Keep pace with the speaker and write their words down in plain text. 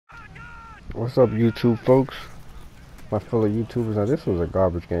What's up, YouTube folks? My fellow YouTubers. Now, this was a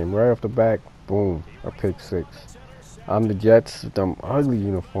garbage game. Right off the back, boom, a pick six. I'm the Jets with them ugly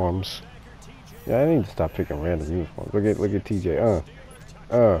uniforms. Yeah, I need to stop picking random uniforms. Look at TJ.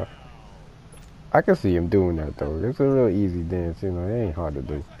 I can see him doing that though. It's a real easy dance. You know, it ain't hard to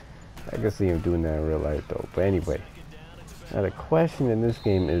do. I can see him doing that in real life though. But anyway, now the question in this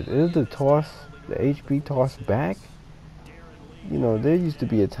game is the toss, the HB toss back? You know, there used to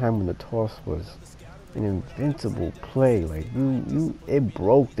be a time when the toss was an invincible play. Like it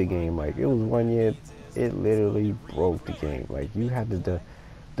broke the game. Like it was one year, it literally broke the game. Like you had to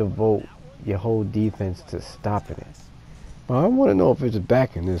devote your whole defense to stopping it. But I want to know if it's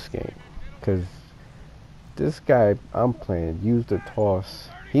back in this game, because this guy I'm playing used the toss.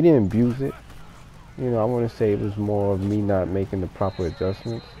 He didn't abuse it. You know, I want to say it was more of me not making the proper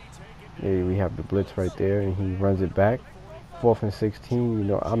adjustments. Yeah, we have the blitz right there, and he runs it back. 4th and 16. You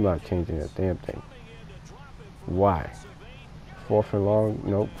know, I'm not changing that damn thing. Why? 4th and long?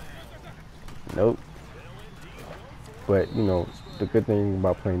 Nope. Nope. But, you know, the good thing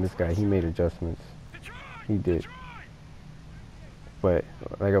about playing this guy, he made adjustments. He did. But,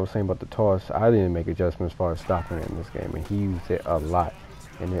 like I was saying about the toss, I didn't make adjustments as far as stopping it in this game. And he used it a lot.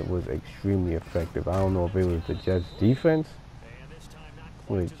 And it was extremely effective. I don't know if it was the Jets' defense,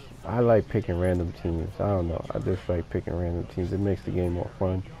 which I like picking random teams. I don't know. I just like picking random teams. It makes the game more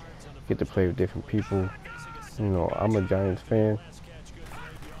fun. Get to play with different people. You know, I'm a Giants fan,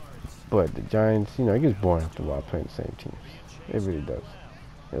 but the Giants, you know, it gets boring after a while playing the same teams. It really does.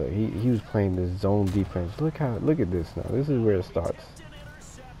 He was playing this zone defense. Look at this now. This is where it starts.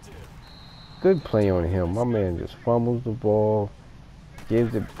 Good play on him. My man just fumbles the ball,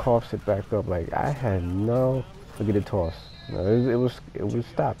 gives it, coughs it back up. Like I had no. Look at the toss. No, it was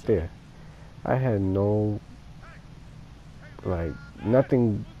stopped there. I had no, like,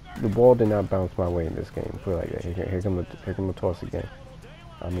 nothing. The ball did not bounce my way in this game. Put it like that. Here come the toss again.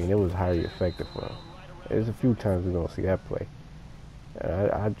 I mean, it was highly effective for him. There's a few times we don't see that play.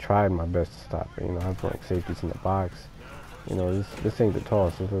 I tried my best to stop it. You know, I put like safeties in the box. You know, this ain't the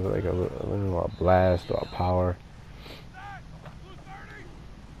toss. This is like a blast or a power.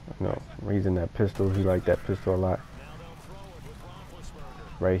 You know, raising that pistol. He liked that pistol a lot.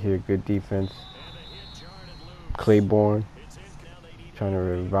 Right here, good defense. Claiborne, trying to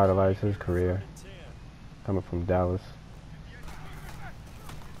revitalize his career, coming from Dallas.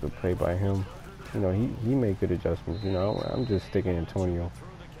 Good play by him. You know, he made good adjustments. You know, I'm just sticking Antonio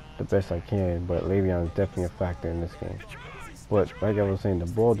the best I can, but Le'Veon is definitely a factor in this game. But like I was saying, the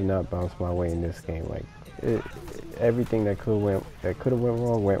ball did not bounce my way in this game. Like everything that could have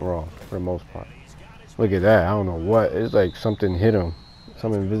went wrong for the most part. Look at that. I don't know what. It's like something hit him.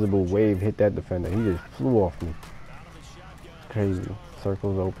 Some invisible wave hit that defender. He just flew off me. Crazy.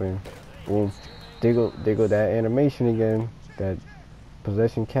 Circles open. Boom. There go that animation again. That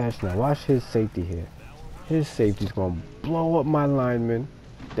possession catch. Now watch his safety here. His safety's gonna blow up my lineman.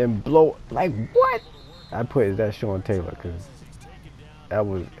 Then blow, like what? I put, is that Sean Taylor? Because that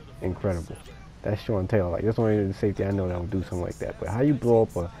was incredible. That's Sean Taylor. Like, that's only the safety I know that would do something like that. But how you blow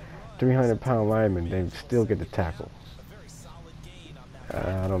up a 300-pound lineman then still get the tackle?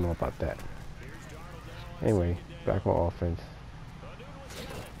 I don't know about that. Anyway, back on offense.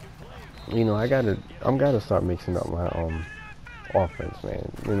 You know, I'm gotta start mixing up my offense, man.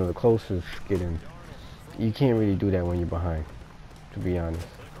 You know, the closest getting, you can't really do that when you're behind, to be honest.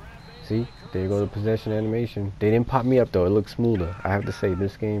 See, there you go, the possession animation. They didn't pop me up though. It looks smoother. I have to say,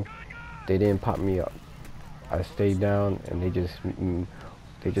 this game, they didn't pop me up. I stayed down and they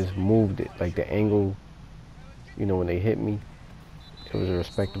just moved it. Like the angle, you know, when they hit me, it was a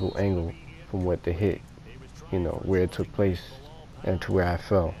respectable angle from what they hit, you know, where it took place and to where I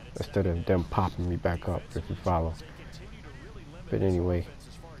fell, instead of them popping me back up, if you follow. But anyway,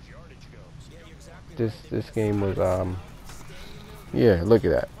 this game was, yeah, look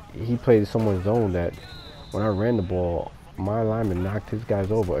at that. He played someone's zone that when I ran the ball, my lineman knocked his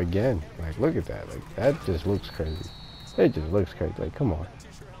guys over again. Like, look at that. Like, that just looks crazy. It just looks crazy. Like, come on.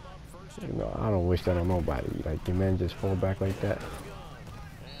 You know, I don't wish that on nobody. Like, your man just fall back like that.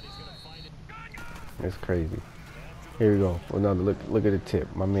 It's crazy. Here we go. Another look at the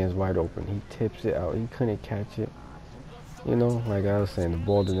tip. My man's wide open. He tips it out. He couldn't catch it. You know, like I was saying, the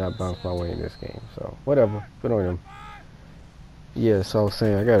ball did not bounce my way in this game. So, whatever. Good on him. Yeah, so I was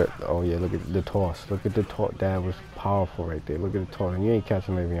saying, I got it. Oh, yeah, look at the toss. Look at the toss. That was powerful right there. Look at the toss. And you ain't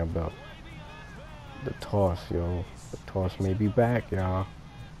catching Le'Veon Bell. The toss, yo. The toss may be back, y'all.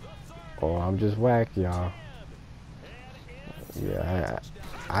 Or I'm just whack, y'all. Yeah,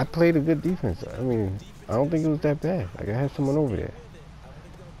 I played a good defense. I mean, I don't think it was that bad. Like, I had someone over there.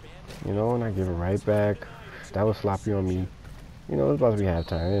 You know, and I give it right back. That was sloppy on me. You know, it was about to be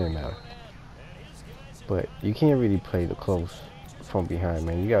halftime. It didn't matter. But you can't really play the close from behind,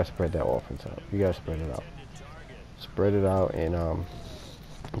 man. You gotta spread that offense out. You gotta spread it out. Spread it out and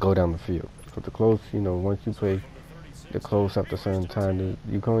go down the field. But the close, you know, once you play the close after a certain time,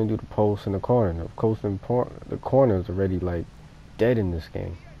 you can only do the post and the corner. The post and the corner is already like dead in this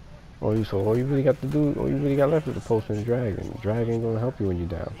game. All you really got to do, all you really got left is the post and the drag, and the drag ain't gonna help you when you're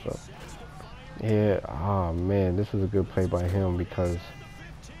down. So yeah, oh man, this was a good play by him because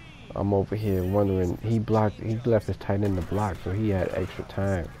I'm over here wondering, he left his tight end to block, so he had extra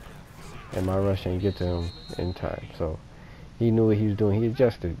time, and my rush didn't get to him in time. So he knew what he was doing. He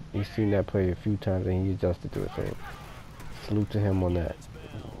adjusted. He's seen that play a few times, and he adjusted to it. So salute to him on that.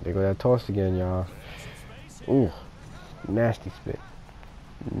 There go that toss again, y'all. Ooh, nasty spit.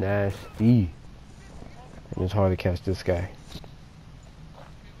 Nasty. And it's hard to catch this guy.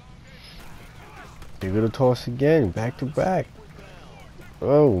 There go the toss again, back to back.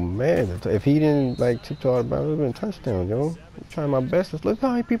 Oh man, if he didn't like tiptoe out of bounds, it would have been a touchdown, yo. I'm trying my best. Look how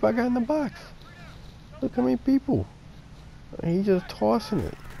many people I got in the box. Look how many people. And he just tossing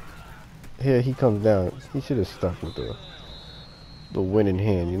it. Here he comes down. He should have stuck with the winning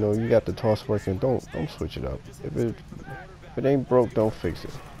hand. You know, you got the toss working. Don't switch it up. If it ain't broke, don't fix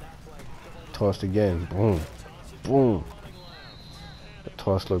it. Tossed again. Boom. Boom. The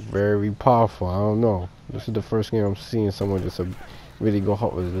toss looked very powerful. I don't know. This is the first game I'm seeing someone just really go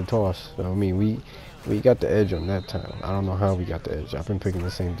hot with the toss. So, I mean, we got the edge on that time. I don't know how we got the edge. I've been picking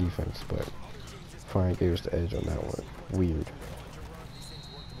the same defense, but Fine gave us the edge on that one. Weird.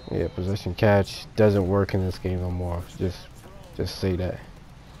 Yeah, possession catch doesn't work in this game no more. Just say that.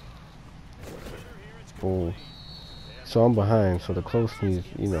 Boom. So I'm behind, so the close needs,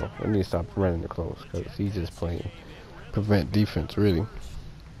 you know, I need to stop running the close because he's just playing prevent defense, really.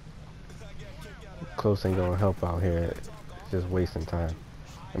 Close ain't gonna help out here. It's just wasting time.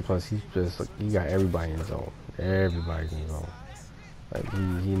 And plus, he got everybody in his zone. Everybody's in his zone. Like,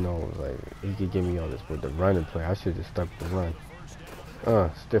 he knows, like, he could give me all this, but the running play, I should have stuck with the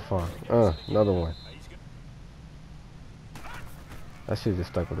run. Stiff arm. Another one. I should have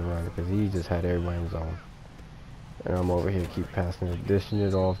stuck with the run because he just had everybody in his zone. And I'm over here keep passing it, dishing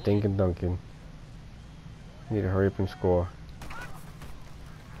it off, dinking dunking. Need to hurry up and score.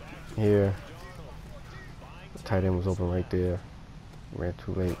 Here. The tight end was open right there. Ran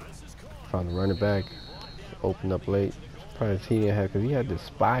too late. Found the running back. Opened up late. Probably he didn't have, because he had this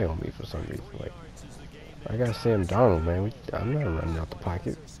spy on me for some reason. Like, I got Sam Donald, man. I'm not running out the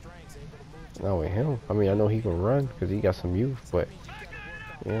pocket. Not with him. I mean, I know he can run because he got some youth, but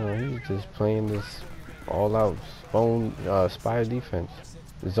you know, he's just playing this all-out spy defense,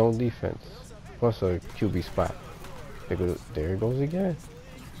 zone defense, plus a QB spot. There it goes again.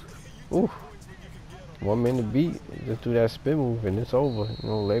 Ooh, 1 minute beat. Just do that spin move and it's over. You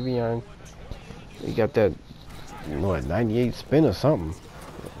know, Le'Veon, he got that, you know, a 98 spin or something.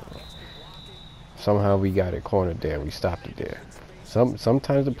 Somehow we got it cornered there. We stopped it there.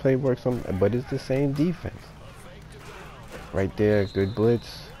 Sometimes the play works, but it's the same defense. Right there, good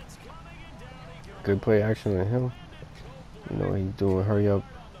blitz. Good play action on him. You know, he's doing hurry up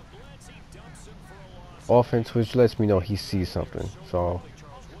offense, which lets me know he sees something. So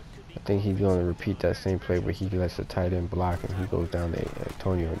I think he's going to repeat that same play where he lets the tight end block and he goes down to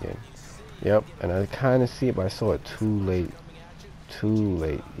Antonio again. Yep, and I kind of see it, but I saw it too late. Too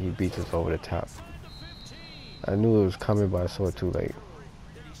late. He beats us over the top. I knew it was coming, but I saw it too late.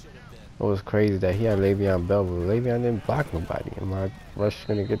 It was crazy that he had Le'Veon Bell, but Le'Veon didn't block nobody, and my rush is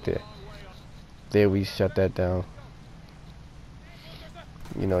gonna get there. There, we shut that down.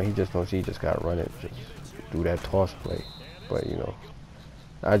 You know, he just knows he just gotta run it, just do that toss play. But you know,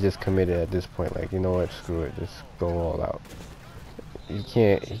 I just committed at this point. Like, you know what? Screw it. Just go all out. He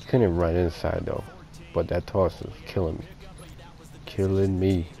couldn't run inside though. But that toss is killing me. Killing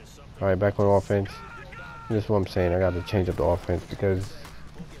me. All right, back on offense. This is what I'm saying. I got to change up the offense because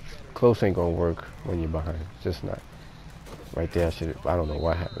close ain't gonna work when you're behind. It's just not. Right there, I don't know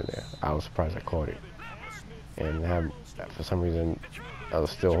what happened there. I was surprised I caught it. And for some reason, I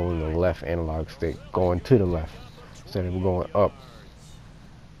was still holding the left analog stick, going to the left instead of going up.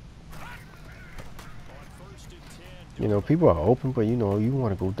 You know, people are open, but you know, you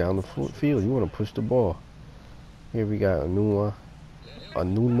want to go down the field. You want to push the ball. Here we got Anuma.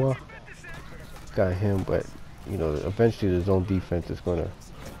 Got him, but you know, eventually the zone defense is going to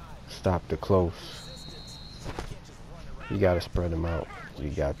stop the close. You got to spread them out. You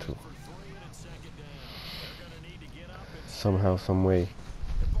got to. Somehow, some way.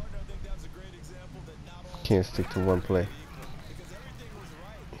 Can't stick to one play.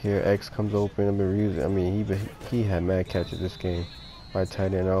 Here X comes open. I've been using. I mean, he had mad catches this game. My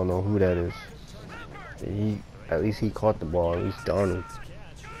tight end, I don't know who that is. At least he caught the ball. At least Darnold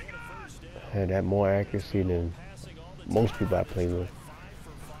had that more accuracy than most people I play with.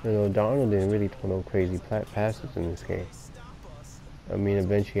 You know, Darnold didn't really throw no crazy passes in this game. I mean,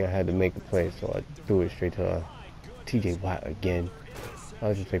 eventually I had to make a play, so I threw it straight to TJ Watt again. I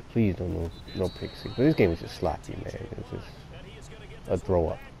was just like, please don't no pick six. But this game is just sloppy, man. It's just a throw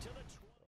up.